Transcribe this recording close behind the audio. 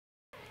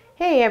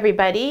Hey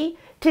everybody!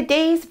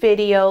 Today's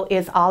video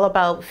is all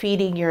about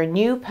feeding your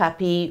new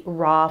puppy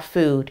raw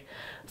food.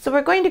 So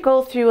we're going to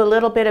go through a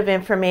little bit of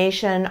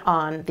information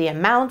on the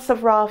amounts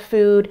of raw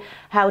food,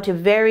 how to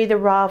vary the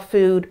raw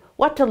food,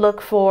 what to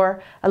look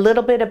for, a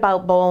little bit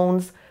about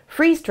bones,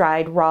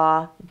 freeze-dried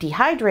raw,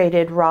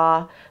 dehydrated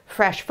raw,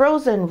 fresh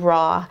frozen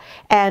raw,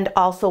 and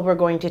also we're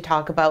going to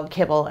talk about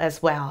kibble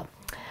as well.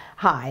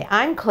 Hi,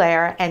 I'm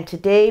Claire, and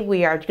today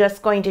we are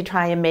just going to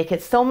try and make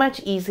it so much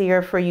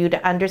easier for you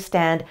to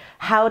understand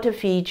how to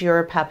feed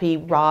your puppy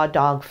raw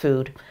dog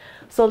food.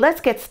 So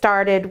let's get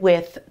started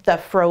with the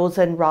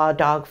frozen raw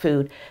dog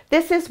food.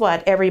 This is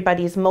what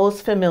everybody's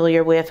most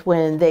familiar with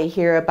when they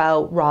hear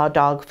about raw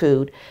dog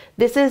food.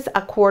 This is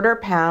a 1/4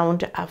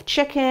 pound of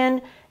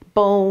chicken,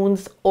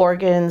 bones,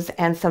 organs,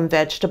 and some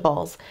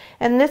vegetables.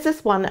 And this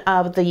is one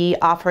of the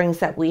offerings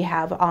that we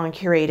have on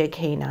Curated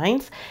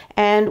Canines.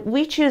 And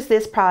we choose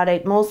this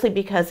product mostly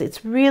because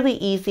it's really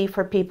easy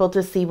for people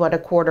to see what a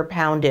 1/4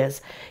 pound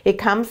is. It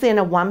comes in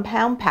a 1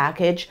 pound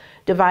package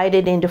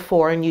divided into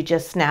 4, and you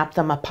just snap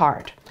them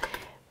apart.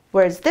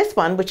 Whereas this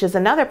one, which is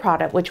another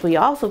product which we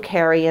also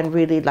carry and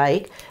really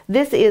like,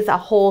 this is a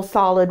whole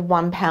solid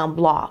 1 pound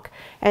block.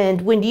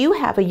 And when you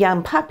have a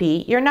young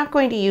puppy, you're not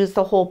going to use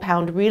the whole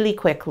pound really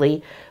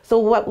quickly. So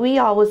what we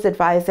always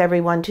advise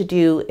everyone to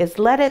do is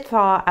let it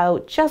thaw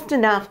out just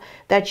enough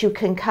that you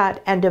can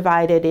cut and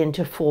divide it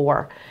into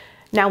 4.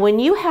 Now, when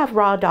you have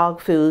raw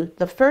dog food,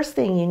 the first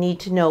thing you need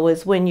to know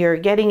is when you're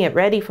getting it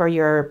ready for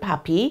your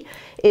puppy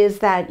is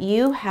that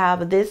you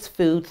have this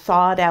food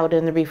thawed out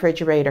in the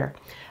refrigerator.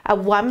 A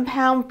 1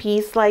 pound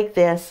piece like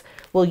this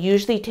will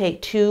usually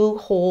take 2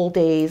 whole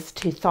days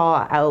to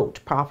thaw out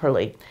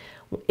properly.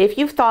 If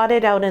you've thawed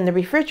it out in the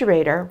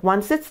refrigerator,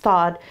 once it's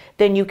thawed,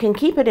 then you can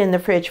keep it in the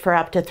fridge for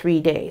up to 3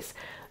 days.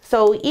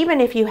 So even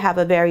if you have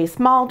a very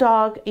small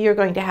dog, you're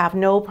going to have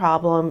no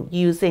problem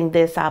using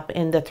this up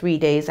in the 3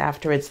 days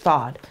after it's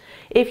thawed.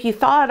 If you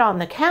thaw it on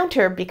the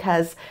counter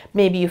because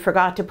maybe you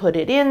forgot to put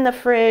it in the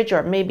fridge,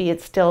 or maybe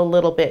it's still a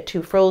little bit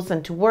too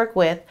frozen to work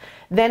with,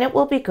 then it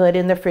will be good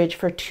in the fridge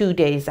for 2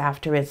 days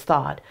after it's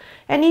thawed.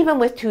 And even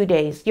with 2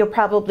 days, you're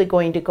probably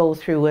going to go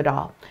through it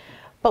all.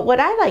 But what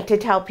I like to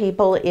tell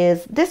people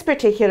is this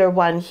particular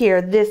one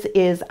here, this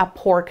is a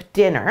pork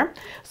dinner.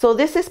 So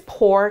this is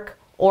pork,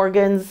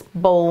 organs,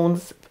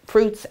 bones,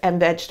 fruits, and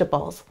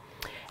vegetables.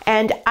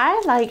 And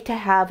I like to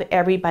have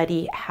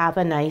everybody have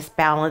a nice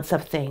balance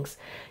of things.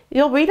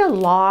 You'll read a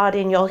lot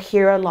and you'll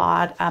hear a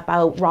lot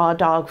about raw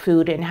dog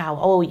food and how,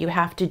 oh, you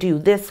have to do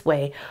this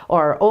way,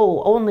 or,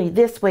 oh, only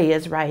this way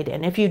is right.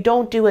 And if you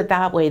don't do it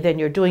that way, then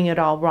you're doing it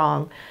all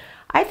wrong.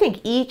 I think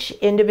each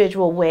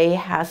individual way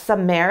has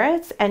some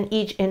merits and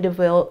each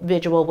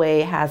individual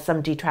way has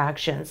some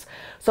detractions.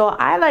 So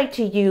I like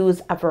to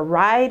use a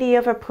variety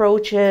of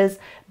approaches,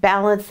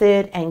 balance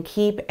it, and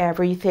keep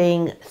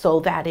everything so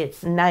that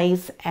it's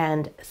nice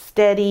and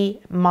steady,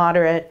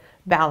 moderate,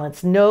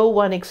 balance, no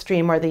one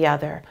extreme or the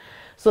other.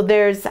 So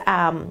there's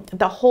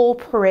the whole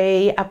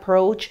prey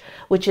approach,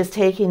 which is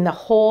taking the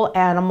whole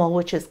animal,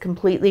 which is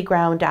completely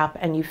ground up,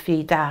 and you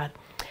feed that.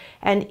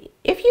 And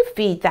if you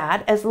feed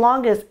that, as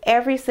long as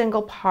every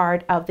single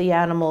part of the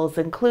animal is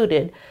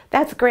included,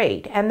 that's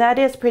great. And that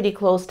is pretty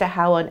close to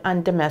how an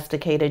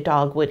undomesticated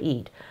dog would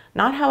eat.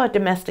 Not how a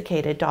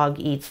domesticated dog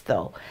eats,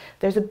 though.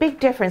 There's a big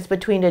difference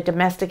between a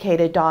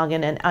domesticated dog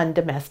and an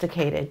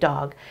undomesticated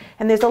dog.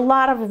 And there's a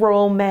lot of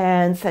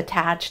romance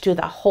attached to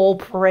the whole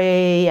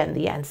prey and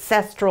the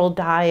ancestral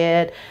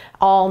diet,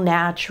 all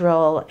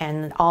natural,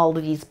 and all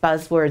these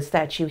buzzwords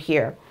that you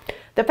hear.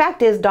 The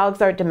fact is,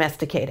 dogs are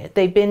domesticated.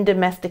 They've been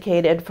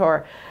domesticated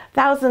for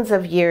thousands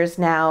of years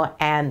now,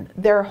 and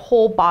their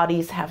whole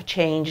bodies have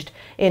changed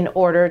in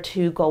order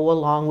to go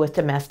along with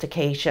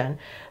domestication.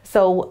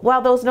 So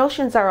while those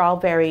notions are all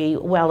very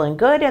well and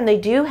good, and they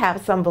do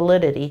have some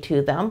validity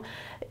to them,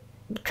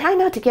 try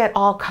not to get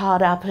all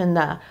caught up in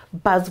the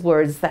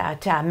buzzwords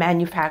that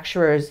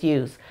manufacturers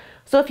use.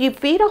 So if you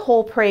feed a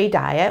whole prey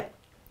diet,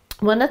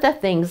 one of the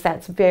things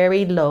that's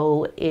very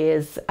low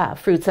is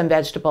fruits and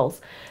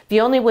vegetables. The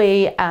only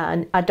way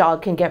a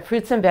dog can get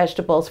fruits and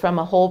vegetables from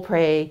a whole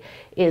prey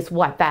is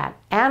what that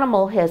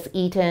animal has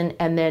eaten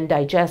and then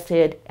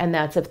digested, and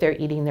that's if they're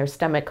eating their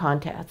stomach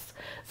contents.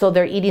 So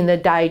they're eating the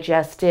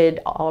digested,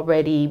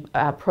 already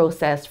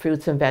processed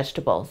fruits and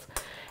vegetables.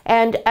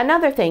 And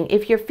another thing,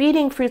 if you're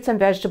feeding fruits and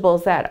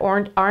vegetables that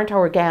aren't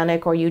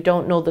organic, or you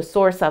don't know the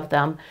source of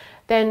them,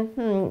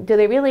 then do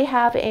they really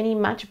have any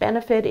much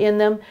benefit in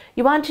them?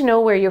 You want to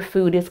know where your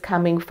food is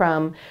coming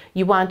from.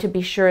 You want to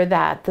be sure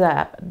that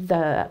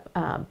the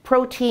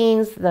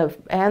proteins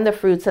and the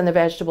fruits and the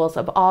vegetables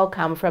have all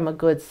come from a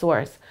good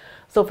source.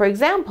 So for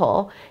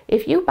example,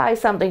 if you buy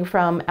something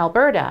from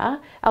Alberta,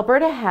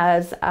 Alberta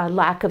has a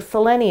lack of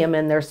selenium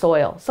in their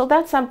soil. So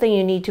that's something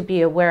you need to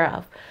be aware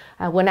of.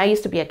 When I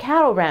used to be a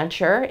cattle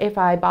rancher, if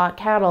I bought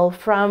cattle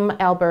from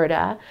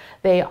Alberta,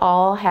 they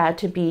all had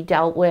to be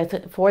dealt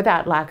with for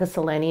that lack of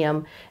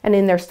selenium, and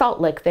in their salt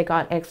lick they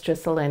got extra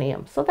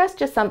selenium. So that's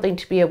just something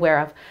to be aware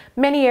of.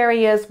 Many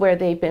areas where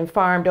they've been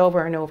farmed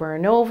over and over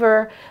and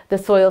over, the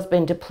soil's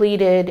been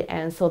depleted,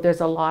 and so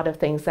there's a lot of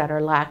things that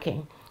are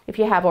lacking. If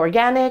you have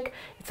organic,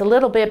 it's a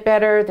little bit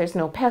better. There's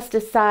no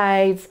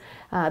pesticides.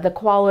 The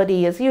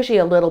quality is usually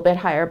a little bit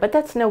higher, but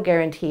that's no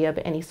guarantee of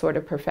any sort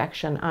of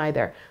perfection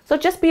either. So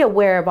just be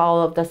aware of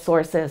all of the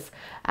sources.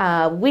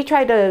 We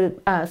try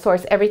to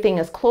source everything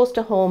as close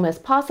to home as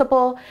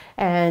possible,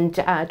 and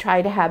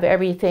try to have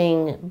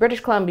everything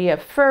British Columbia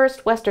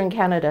first, Western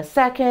Canada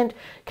second,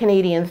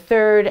 Canadian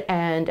third,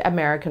 and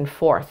American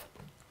fourth.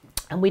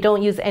 And we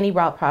don't use any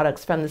raw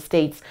products from the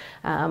States.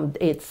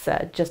 It's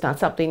just not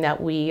something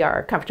that we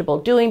are comfortable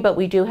doing, but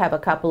we do have a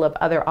couple of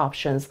other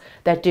options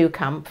that do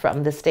come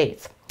from the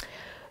States.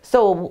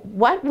 So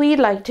what we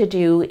like to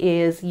do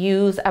is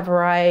use a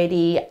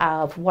variety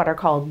of what are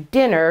called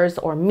dinners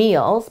or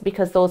meals,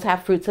 because those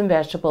have fruits and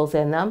vegetables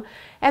in them.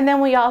 And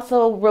then we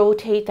also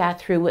rotate that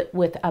through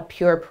with a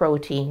pure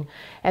protein.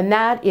 And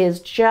that is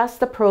just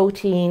the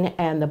protein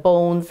and the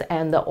bones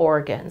and the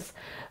organs.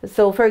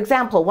 So for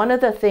example, one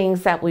of the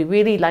things that we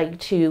really like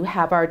to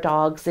have our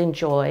dogs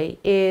enjoy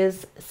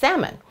is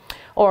salmon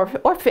or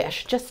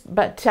fish,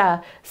 but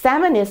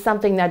salmon is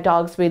something that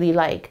dogs really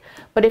like.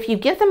 But if you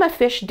give them a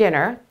fish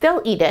dinner,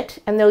 they'll eat it,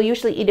 and they'll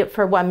usually eat it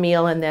for one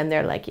meal, and then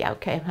they're like, yeah,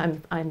 okay,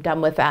 I'm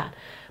done with that.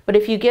 But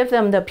if you give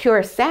them the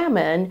pure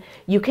salmon,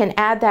 you can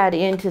add that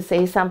into,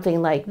 say,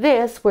 something like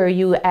this, where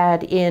you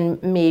add in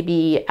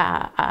maybe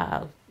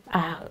an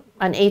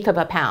eighth of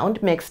a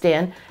pound mixed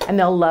in, and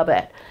they'll love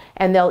it.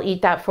 And they'll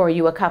eat that for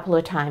you a couple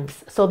of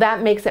times. So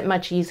that makes it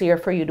much easier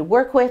for you to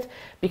work with,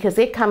 because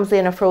it comes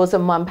in a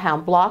frozen 1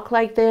 pound block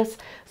like this.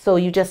 So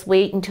you just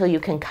wait until you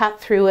can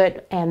cut through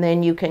it, and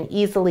then you can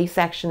easily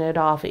section it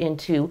off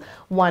into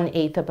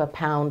 1/8 of a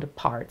pound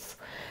parts.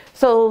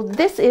 So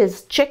this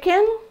is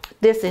chicken,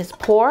 this is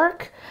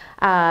pork.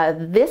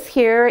 This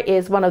here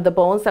is one of the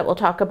bones that we'll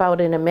talk about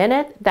in a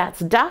minute. That's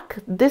duck.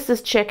 This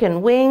is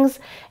chicken wings,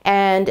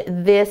 and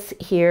this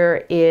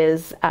here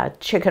is a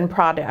chicken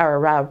product, or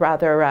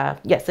rather,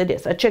 yes, it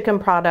is a chicken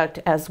product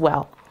as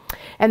well.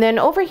 And then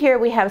over here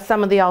we have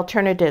some of the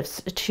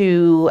alternatives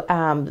to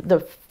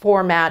the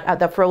format,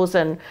 the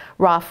frozen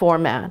raw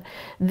format.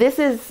 This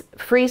is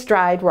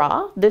freeze-dried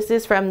raw. This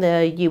is from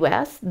the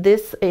US.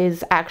 This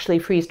is actually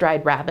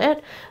freeze-dried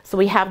rabbit. So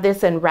we have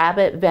this in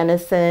rabbit,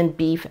 venison,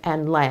 beef,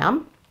 and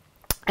lamb.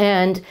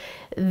 And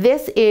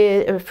this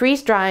is,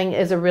 freeze drying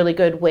is a really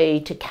good way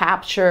to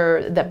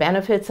capture the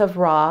benefits of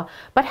raw,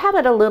 but have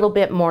it a little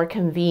bit more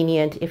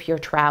convenient if you're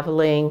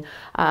traveling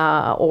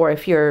or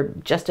if you're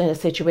just in a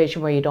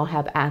situation where you don't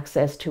have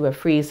access to a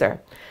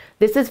freezer.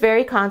 This is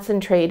very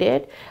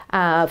concentrated.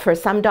 For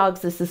some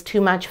dogs, this is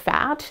too much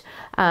fat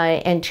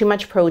and too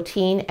much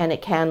protein, and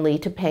it can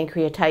lead to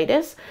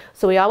pancreatitis.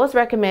 So we always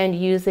recommend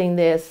using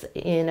this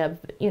in a,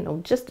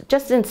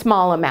 just in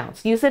small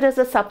amounts. Use it as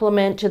a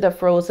supplement to the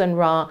frozen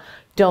raw.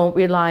 Don't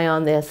rely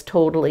on this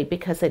totally,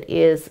 because it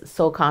is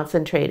so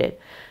concentrated.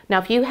 Now,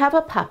 if you have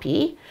a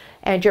puppy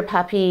and your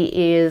puppy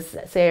is,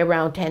 say,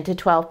 around 10 to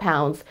 12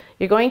 pounds,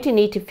 you're going to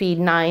need to feed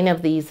 9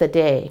 of these a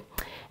day.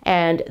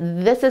 And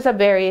this is a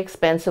very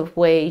expensive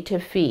way to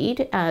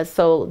feed,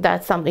 so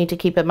that's something to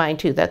keep in mind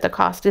too, that the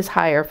cost is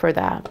higher for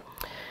that.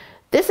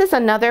 This is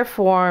another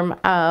form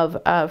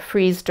of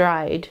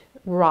freeze-dried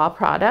raw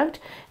product,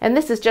 and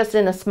this is just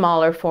in a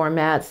smaller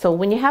format. So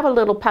when you have a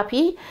little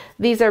puppy,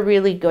 these are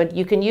really good.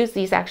 You can use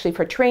these actually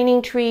for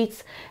training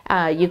treats.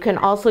 You can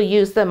also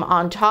use them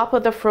on top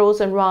of the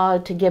frozen raw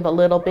to give a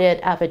little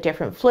bit of a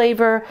different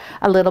flavor,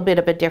 a little bit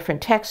of a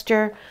different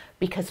texture,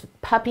 because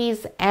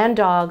puppies and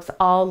dogs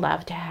all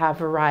love to have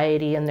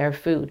variety in their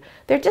food.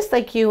 They're just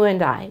like you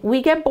and I.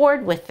 We get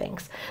bored with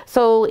things.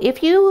 So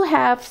if you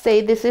have,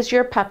 say, this is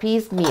your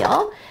puppy's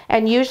meal,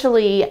 and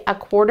usually a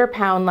 1/4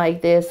 pound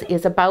like this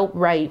is about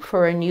right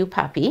for a new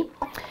puppy.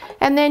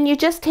 And then you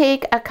just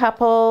take a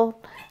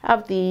couple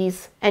of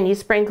these and you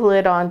sprinkle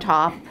it on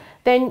top.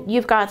 Then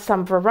you've got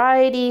some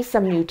variety,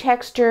 some new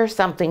texture,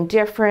 something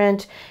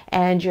different,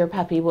 and your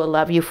puppy will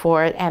love you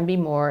for it and be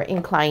more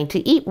inclined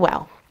to eat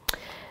well.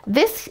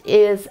 This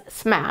is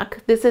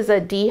smack. This is a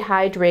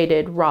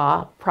dehydrated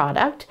raw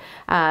product.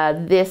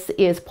 This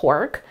is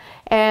pork,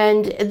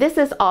 and this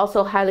is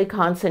also highly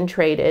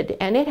concentrated,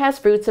 and it has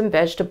fruits and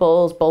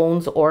vegetables,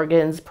 bones,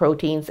 organs,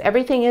 proteins,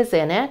 everything is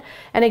in it.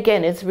 And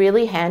again, it's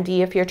really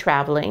handy if you're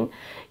traveling.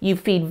 You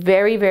feed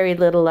very, very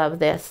little of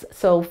this.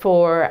 So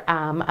for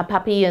a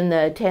puppy in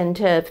the 10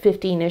 to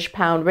 15-ish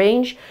pound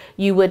range,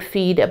 you would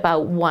feed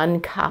about 1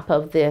 cup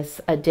of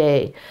this a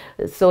day.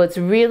 So it's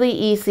really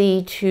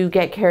easy to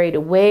get carried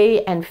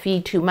away and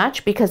feed too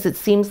much, because it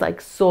seems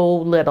like so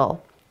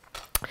little.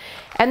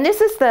 And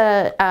this is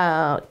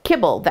the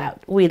kibble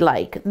that we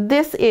like.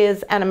 This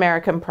is an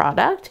American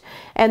product,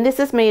 and this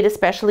is made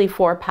especially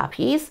for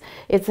puppies.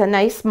 It's a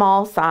nice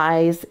small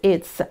size.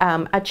 It's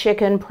a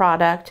chicken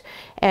product,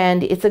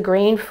 and it's a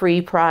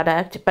grain-free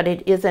product, but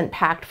it isn't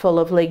packed full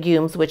of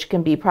legumes, which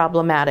can be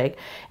problematic.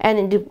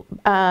 And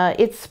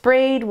it's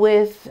sprayed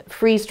with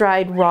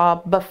freeze-dried raw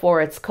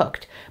before it's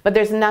cooked, but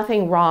there's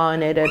nothing raw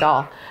in it at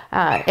all.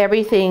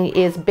 Everything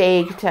is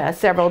baked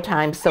several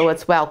times, so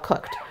it's well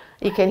cooked.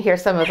 You can hear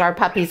some of our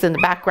puppies in the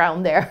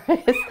background there.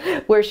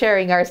 We're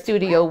sharing our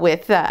studio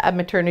with a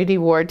maternity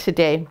ward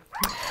today.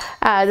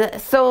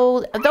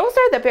 So those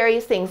are the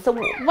various things. So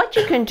what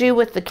you can do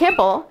with the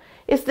kibble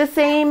is the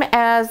same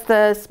as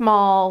the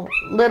small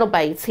little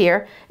bites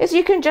here, is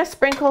you can just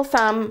sprinkle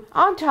some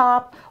on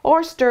top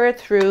or stir it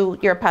through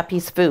your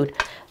puppy's food.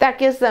 That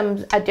gives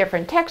them a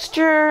different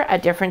texture, a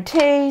different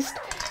taste.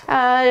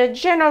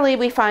 Generally,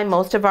 we find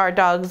most of our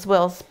dogs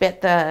will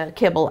spit the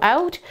kibble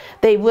out.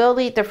 They will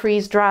eat the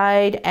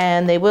freeze-dried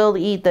and they will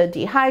eat the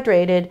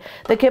dehydrated.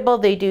 The kibble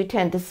they do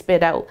tend to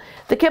spit out.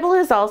 The kibble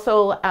is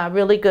also a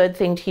really good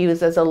thing to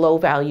use as a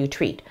low-value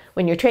treat.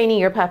 When you're training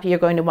your puppy, you're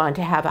going to want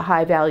to have a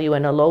high value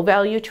and a low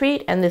value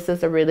treat, and this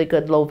is a really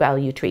good low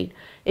value treat.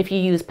 If you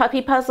use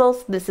puppy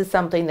puzzles, this is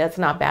something that's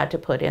not bad to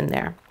put in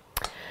there.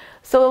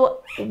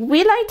 So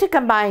we like to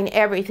combine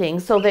everything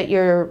so that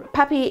your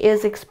puppy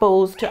is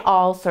exposed to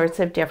all sorts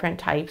of different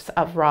types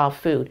of raw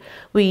food.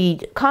 We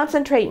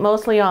concentrate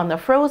mostly on the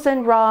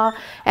frozen raw,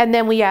 and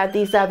then we add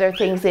these other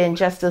things in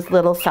just as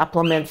little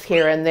supplements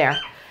here and there.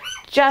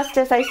 Just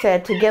as I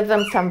said, to give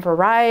them some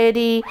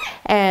variety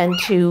and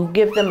to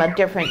give them a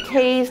different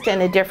taste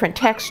and a different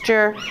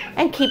texture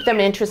and keep them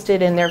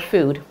interested in their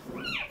food.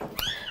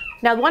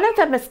 Now, one of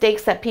the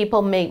mistakes that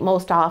people make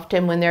most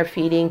often when they're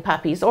feeding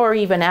puppies or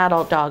even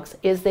adult dogs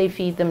is they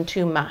feed them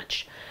too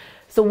much.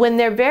 So when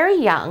they're very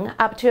young,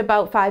 up to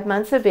about 5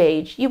 months of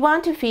age, you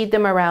want to feed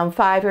them around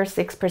 5 or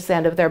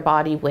 6% of their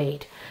body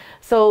weight.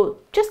 So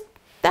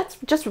that's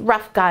just a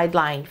rough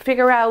guideline.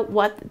 Figure out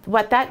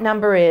what that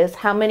number is,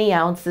 how many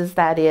ounces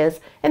that is,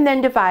 and then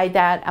divide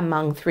that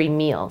among 3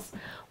 meals.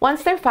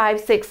 Once they're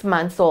 5-6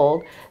 months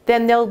old,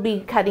 then they'll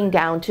be cutting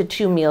down to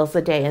 2 meals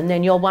a day, and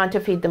then you'll want to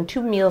feed them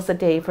 2 meals a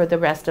day for the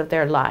rest of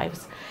their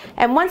lives.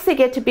 And once they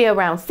get to be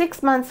around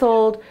 6 months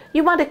old,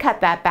 you want to cut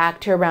that back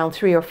to around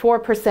 3 or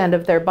 4%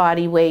 of their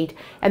body weight,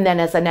 and then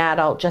as an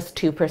adult, just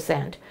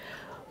 2%.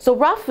 So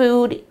raw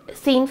food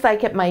seems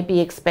like it might be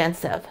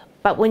expensive,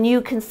 but when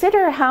you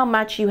consider how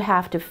much you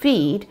have to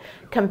feed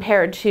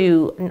compared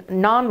to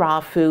non-raw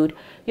food,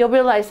 you'll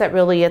realize that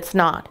really it's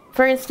not.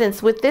 For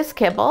instance, with this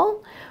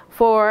kibble,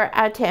 for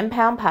a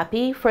 10-pound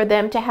puppy, for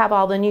them to have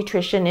all the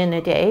nutrition in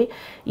a day,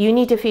 you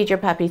need to feed your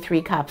puppy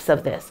 3 cups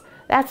of this.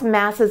 That's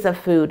masses of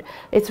food.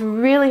 It's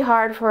really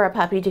hard for a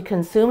puppy to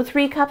consume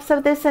 3 cups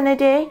of this in a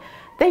day.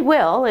 They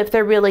will if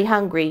they're really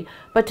hungry,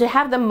 but to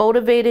have them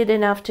motivated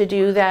enough to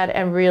do that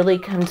and really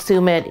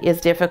consume it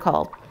is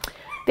difficult.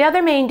 The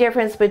other main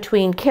difference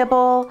between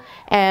kibble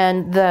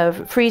and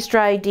the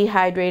freeze-dried,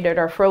 dehydrated,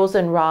 or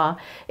frozen raw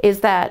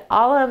is that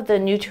all of the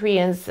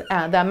nutrients, the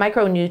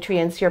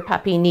micronutrients your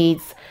puppy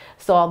needs,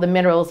 so all the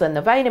minerals and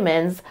the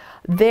vitamins,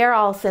 they're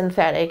all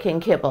synthetic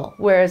in kibble,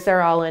 whereas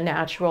they're all in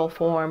natural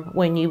form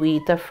when you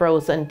eat the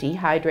frozen,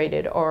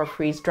 dehydrated, or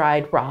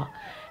freeze-dried raw.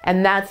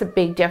 And that's a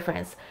big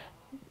difference.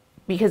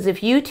 Because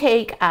if you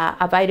take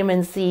a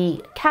vitamin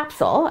C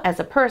capsule as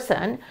a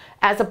person,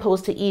 as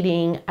opposed to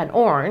eating an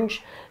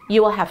orange,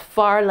 you will have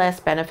far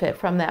less benefit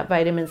from that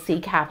vitamin C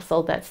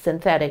capsule that's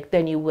synthetic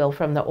than you will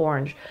from the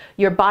orange.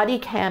 Your body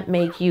can't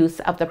make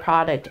use of the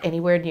product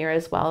anywhere near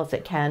as well as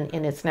it can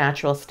in its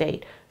natural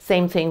state.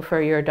 Same thing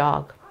for your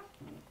dog.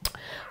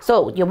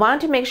 So you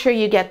want to make sure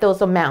you get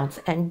those amounts,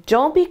 and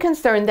don't be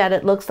concerned that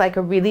it looks like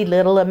a really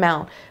little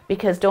amount,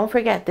 because don't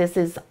forget, this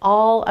is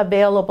all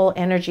available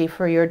energy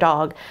for your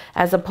dog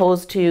as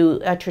opposed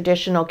to a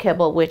traditional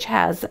kibble, which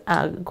has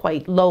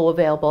quite low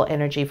available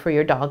energy for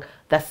your dog,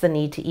 thus the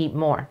need to eat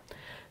more.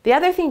 The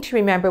other thing to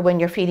remember when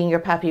you're feeding your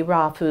puppy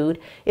raw food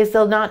is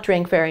they'll not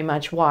drink very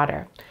much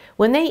water.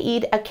 When they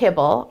eat a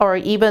kibble, or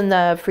even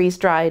the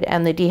freeze-dried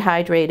and the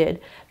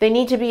dehydrated, they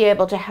need to be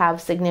able to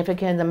have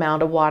significant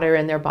amount of water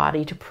in their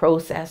body to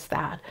process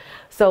that.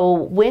 So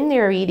when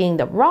they're eating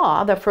the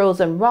raw, the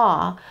frozen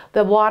raw,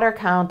 the water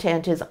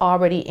content is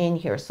already in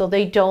here, so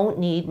they don't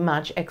need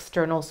much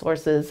external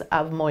sources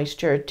of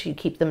moisture to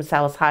keep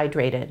themselves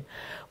hydrated.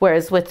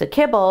 Whereas with the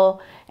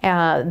kibble,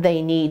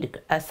 they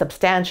need a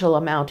substantial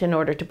amount in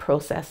order to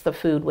process the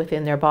food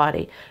within their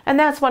body. And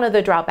that's one of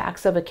the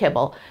drawbacks of a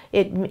kibble.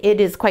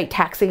 It is quite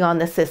taxing on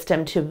the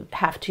system to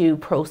have to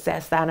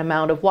process that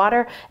amount of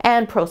water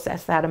and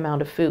process that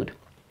amount of food.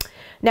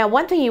 Now,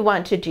 one thing you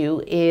want to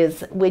do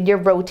is, when you're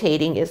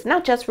rotating, is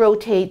not just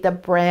rotate the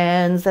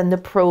brands and the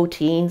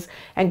proteins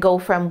and go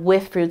from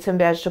with fruits and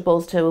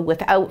vegetables to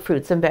without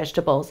fruits and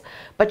vegetables,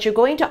 but you're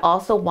going to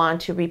also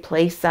want to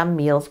replace some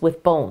meals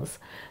with bones.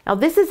 Now,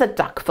 this is a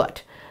duck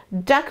foot.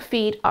 Duck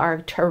feet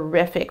are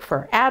terrific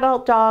for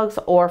adult dogs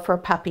or for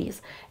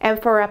puppies. And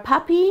for a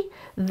puppy,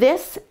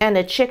 this and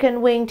a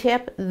chicken wing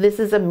tip, this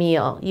is a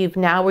meal. You've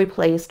now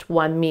replaced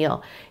one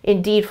meal.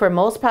 Indeed, for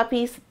most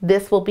puppies,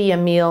 this will be a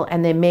meal,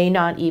 and they may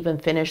not even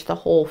finish the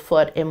whole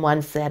foot in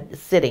one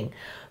sitting.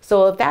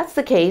 So if that's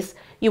the case,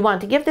 you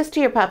want to give this to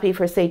your puppy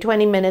for say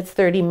 20 minutes,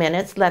 30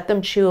 minutes, let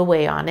them chew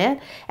away on it.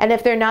 And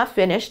if they're not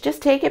finished,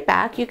 just take it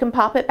back. You can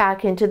pop it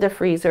back into the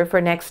freezer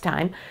for next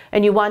time.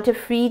 And you want to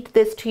feed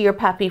this to your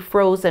puppy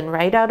frozen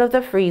right out of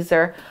the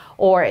freezer,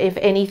 or if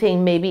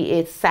anything, maybe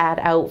it's sat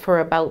out for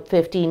about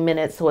 15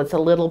 minutes so it's a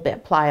little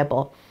bit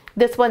pliable.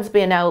 This one's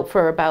been out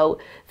for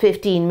about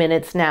 15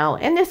 minutes now,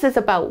 and this is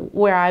about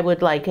where I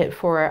would like it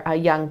for a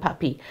young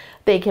puppy.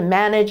 They can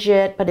manage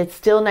it, but it's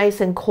still nice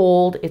and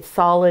cold. It's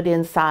solid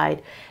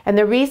inside. And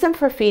the reason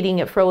for feeding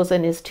it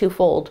frozen is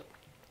twofold.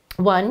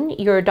 One,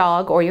 your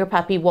dog or your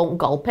puppy won't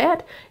gulp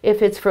it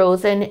if it's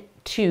frozen.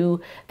 Two,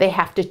 they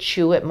have to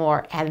chew it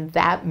more, and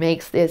that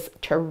makes this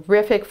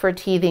terrific for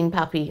teething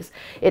puppies.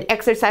 It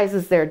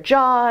exercises their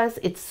jaws,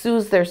 it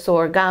soothes their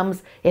sore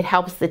gums, it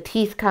helps the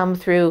teeth come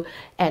through,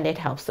 and it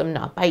helps them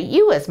not bite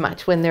you as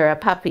much when they're a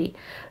puppy.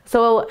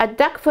 So a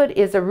duck foot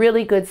is a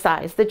really good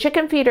size. The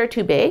chicken feet are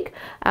too big,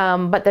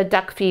 but the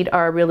duck feet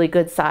are a really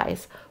good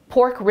size.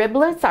 Pork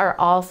riblets are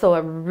also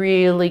a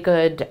really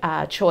good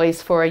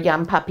choice for a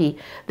young puppy.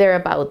 They're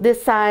about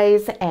this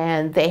size,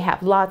 and they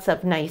have lots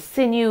of nice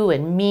sinew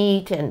and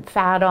meat and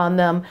fat on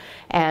them,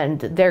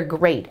 and they're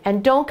great.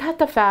 And don't cut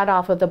the fat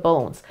off of the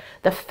bones.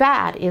 The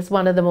fat is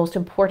one of the most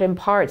important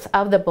parts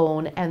of the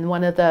bone and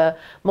one of the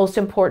most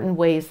important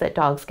ways that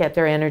dogs get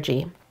their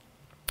energy.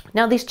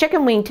 Now these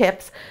chicken wing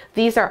tips,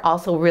 these are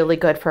also really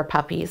good for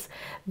puppies.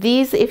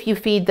 These, if you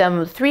feed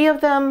them 3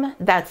 of them,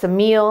 that's a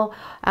meal.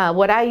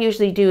 What I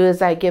usually do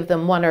is I give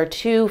them 1 or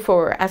 2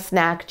 for a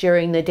snack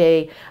during the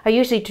day. I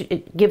usually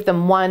give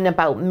them 1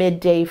 about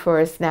midday for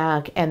a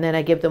snack, and then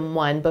I give them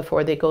 1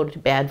 before they go to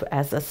bed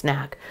as a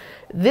snack.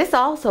 This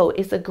also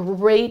is a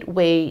great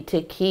way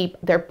to keep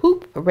their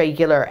poop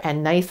regular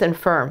and nice and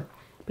firm.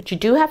 But you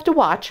do have to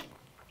watch.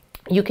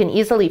 You can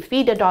easily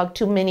feed a dog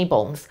too many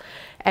bones.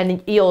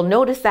 And you'll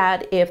notice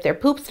that if their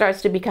poop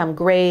starts to become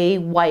gray,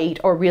 white,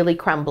 or really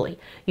crumbly.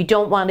 You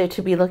don't want it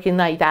to be looking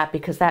like that,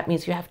 because that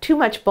means you have too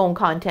much bone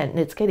content and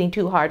it's getting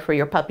too hard for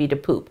your puppy to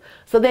poop.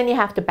 So then you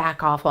have to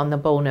back off on the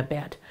bone a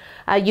bit.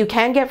 You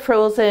can get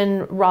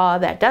frozen raw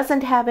that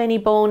doesn't have any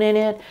bone in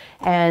it,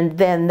 and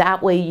then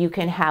that way you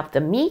can have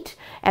the meat,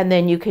 and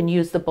then you can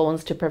use the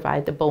bones to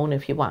provide the bone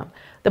if you want.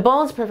 The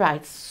bones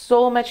provide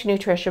so much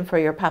nutrition for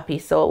your puppy,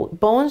 so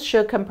bones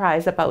should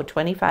comprise about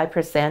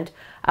 25%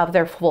 of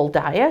their full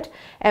diet,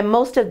 and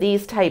most of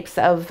these types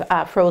of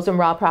frozen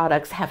raw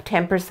products have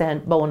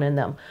 10% bone in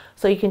them.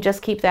 So you can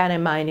just keep that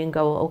in mind and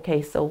go,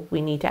 okay, so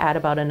we need to add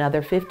about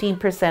another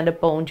 15%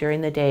 of bone during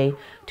the day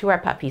to our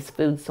puppy's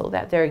food so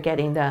that they're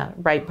getting the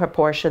right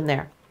proportion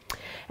there.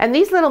 And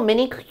these little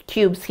mini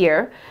cubes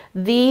here,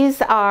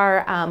 these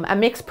are a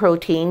mixed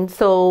protein.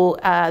 So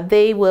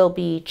they will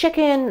be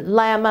chicken,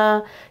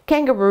 llama,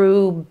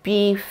 kangaroo,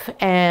 beef,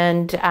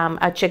 and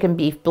a chicken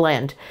beef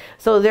blend.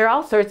 So they're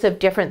all sorts of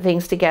different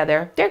things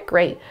together. They're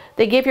great.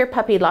 They give your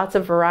puppy lots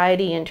of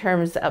variety in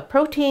terms of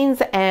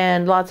proteins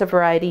and lots of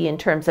variety in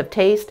terms of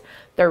taste.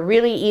 They're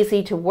really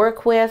easy to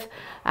work with.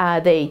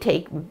 They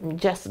take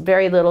just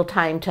very little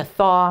time to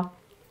thaw.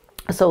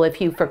 So if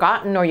you've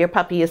forgotten or your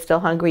puppy is still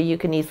hungry, you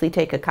can easily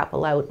take a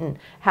couple out and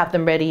have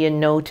them ready in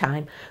no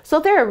time. So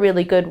they're a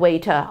really good way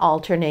to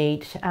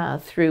alternate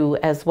through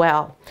as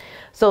well.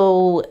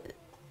 So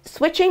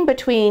switching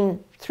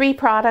between 3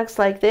 products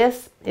like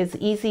this is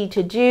easy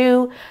to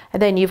do.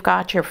 And then you've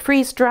got your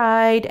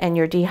freeze-dried and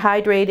your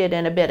dehydrated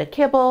and a bit of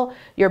kibble,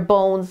 your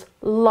bones,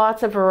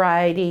 lots of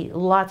variety,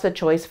 lots of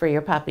choice for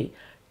your puppy.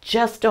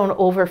 Just don't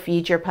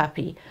overfeed your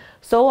puppy.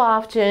 So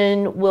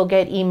often we'll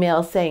get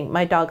emails saying,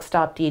 my dog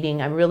stopped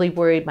eating. I'm really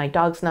worried my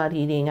dog's not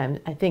eating.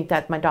 I think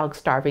that my dog's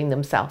starving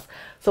themselves.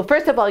 So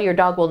first of all, your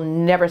dog will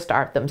never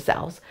starve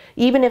themselves.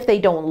 Even if they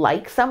don't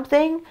like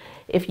something,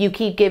 if you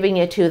keep giving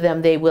it to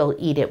them, they will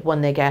eat it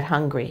when they get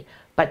hungry.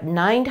 But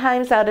 9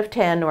 times out of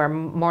 10, or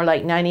more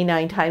like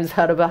 99 times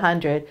out of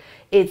 100,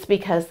 it's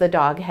because the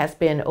dog has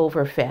been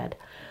overfed.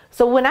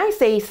 So when I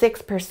say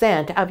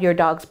 6% of your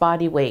dog's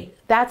body weight,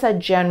 that's a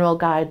general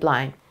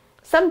guideline.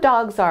 Some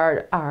dogs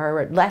are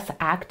less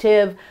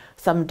active,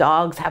 some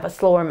dogs have a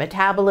slower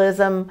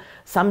metabolism,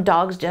 some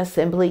dogs just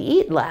simply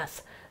eat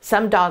less.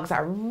 Some dogs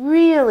are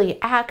really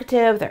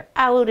active, they're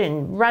out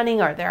and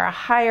running, or they're a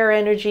higher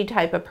energy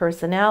type of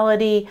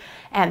personality,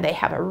 and they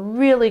have a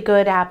really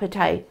good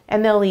appetite,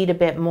 and they'll eat a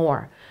bit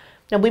more.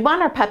 Now we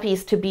want our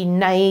puppies to be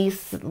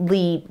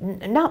nicely,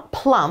 not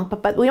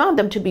plump, but we want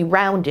them to be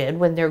rounded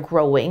when they're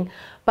growing,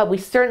 but we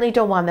certainly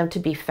don't want them to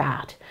be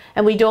fat.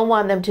 And we don't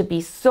want them to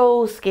be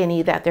so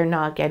skinny that they're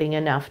not getting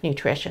enough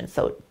nutrition.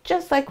 So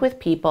just like with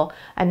people,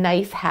 a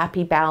nice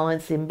happy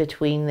balance in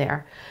between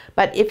there.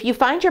 But if you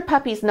find your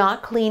puppy's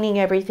not cleaning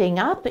everything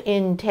up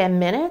in 10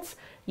 minutes,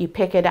 you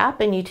pick it up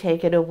and you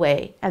take it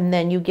away. And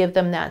then you give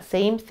them that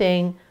same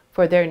thing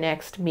for their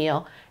next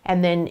meal.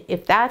 And then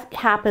if that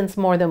happens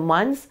more than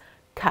once,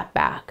 cut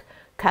back.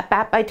 Cut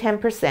back by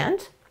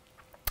 10%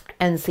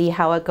 and see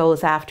how it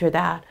goes after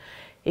that.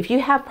 If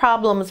you have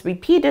problems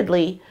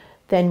repeatedly,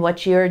 then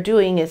what you're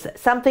doing is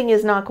something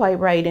is not quite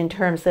right in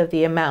terms of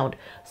the amount.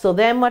 So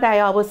then what I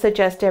always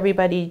suggest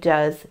everybody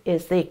does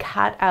is they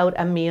cut out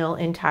a meal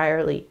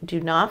entirely. Do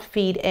not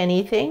feed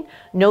anything,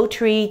 no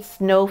treats,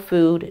 no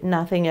food,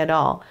 nothing at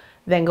all.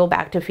 Then go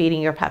back to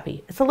feeding your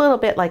puppy. It's a little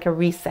bit like a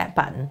reset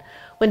button.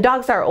 When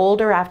dogs are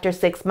older, after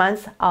 6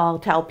 months, I'll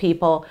tell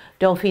people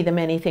don't feed them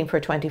anything for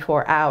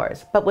 24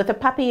 hours. But with a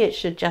puppy, it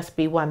should just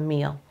be one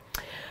meal.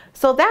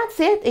 So that's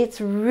it. It's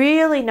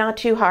really not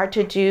too hard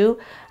to do.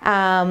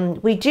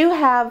 We do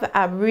have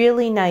a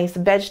really nice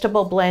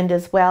vegetable blend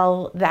as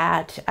well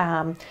that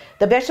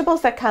the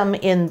vegetables that come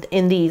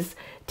in these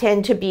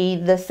tend to be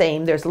the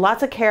same. There's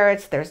lots of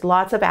carrots, there's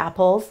lots of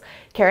apples.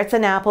 Carrots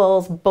and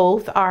apples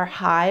both are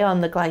high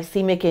on the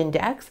glycemic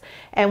index,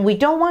 and we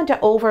don't want to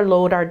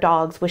overload our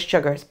dogs with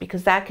sugars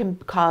because that can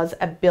cause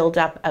a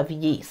buildup of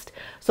yeast.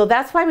 So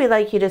that's why we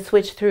like you to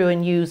switch through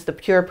and use the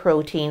pure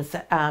proteins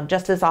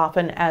just as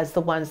often as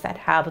the ones that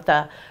have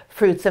the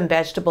fruits and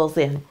vegetables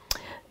in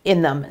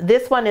them.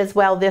 This one as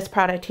well, this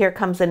product here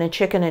comes in a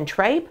chicken and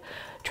tripe.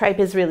 Tripe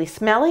is really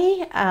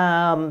smelly,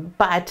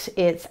 but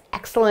it's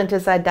excellent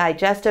as a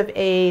digestive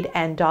aid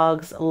and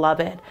dogs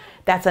love it.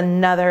 That's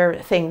another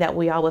thing that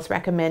we always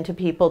recommend to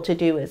people to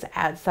do is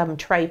add some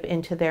tripe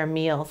into their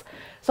meals.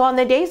 So on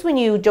the days when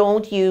you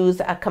don't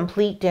use a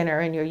complete dinner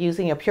and you're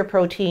using a pure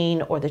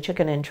protein or the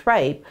chicken and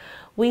tripe,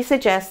 we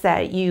suggest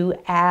that you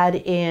add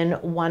in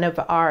one of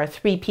our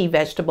 3P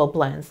vegetable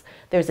blends.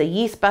 There's a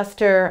yeast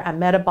buster, a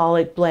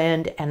metabolic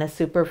blend, and a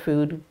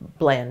superfood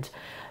blend.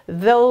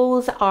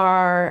 Those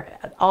are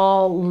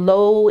all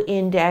low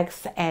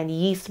index and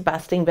yeast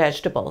busting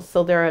vegetables.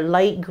 So they're a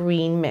light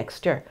green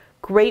mixture.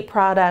 Great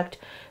product.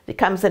 It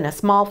comes in a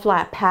small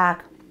flat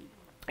pack.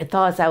 It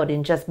thaws out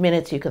in just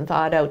minutes. You can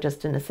thaw it out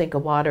just in a sink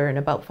of water in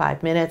about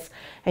 5 minutes.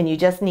 And you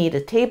just need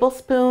a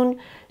tablespoon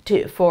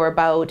for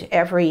about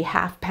every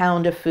 ½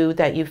 pound of food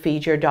that you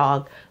feed your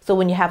dog. So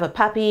when you have a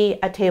puppy,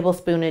 a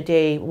tablespoon a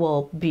day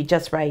will be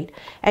just right.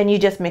 And you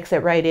just mix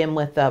it right in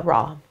with the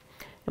raw.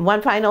 And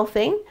one final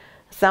thing.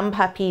 Some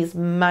puppies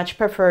much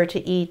prefer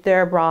to eat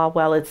their raw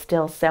while it's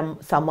still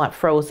somewhat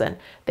frozen.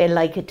 They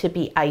like it to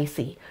be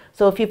icy.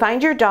 So if you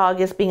find your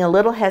dog is being a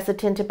little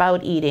hesitant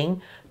about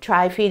eating,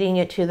 try feeding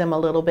it to them a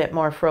little bit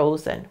more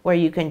frozen, where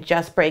you can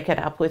just break it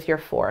up with your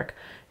fork.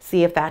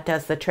 See if that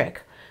does the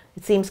trick.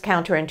 It seems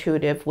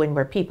counterintuitive when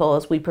we're people,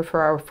 as we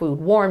prefer our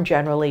food warm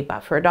generally,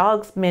 but for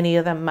dogs, many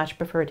of them much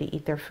prefer to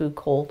eat their food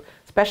cold,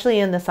 especially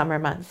in the summer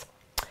months.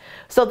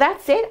 So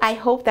that's it. I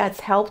hope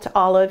that's helped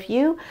all of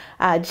you.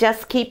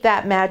 Just keep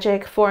that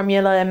magic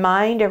formula in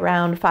mind,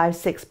 around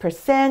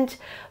 5–6%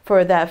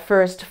 for the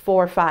first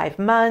 4 or 5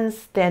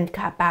 months, then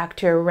cut back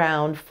to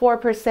around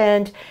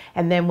 4%,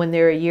 and then when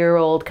they're a year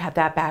old, cut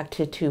that back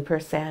to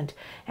 2%.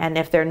 And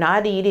if they're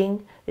not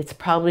eating, it's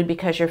probably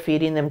because you're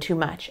feeding them too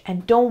much.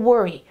 And don't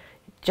worry,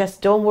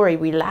 just don't worry,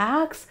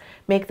 relax,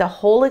 make the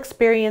whole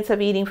experience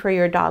of eating for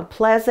your dog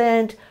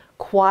pleasant,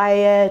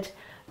 quiet,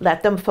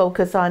 let them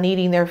focus on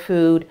eating their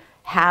food.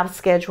 Have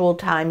scheduled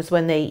times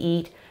when they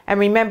eat. And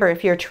remember,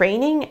 if you're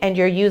training and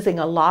you're using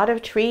a lot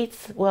of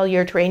treats while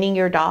you're training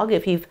your dog,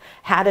 if you've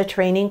had a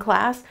training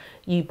class,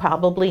 you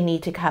probably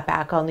need to cut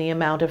back on the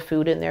amount of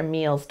food in their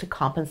meals to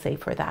compensate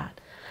for that.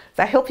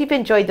 So I hope you've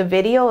enjoyed the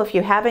video. If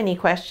you have any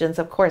questions,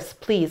 of course,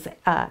 please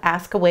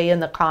ask away in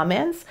the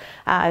comments.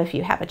 If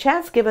you have a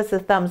chance, give us a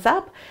thumbs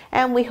up.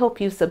 And we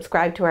hope you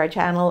subscribe to our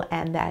channel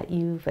and that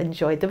you've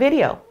enjoyed the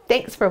video.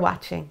 Thanks for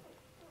watching.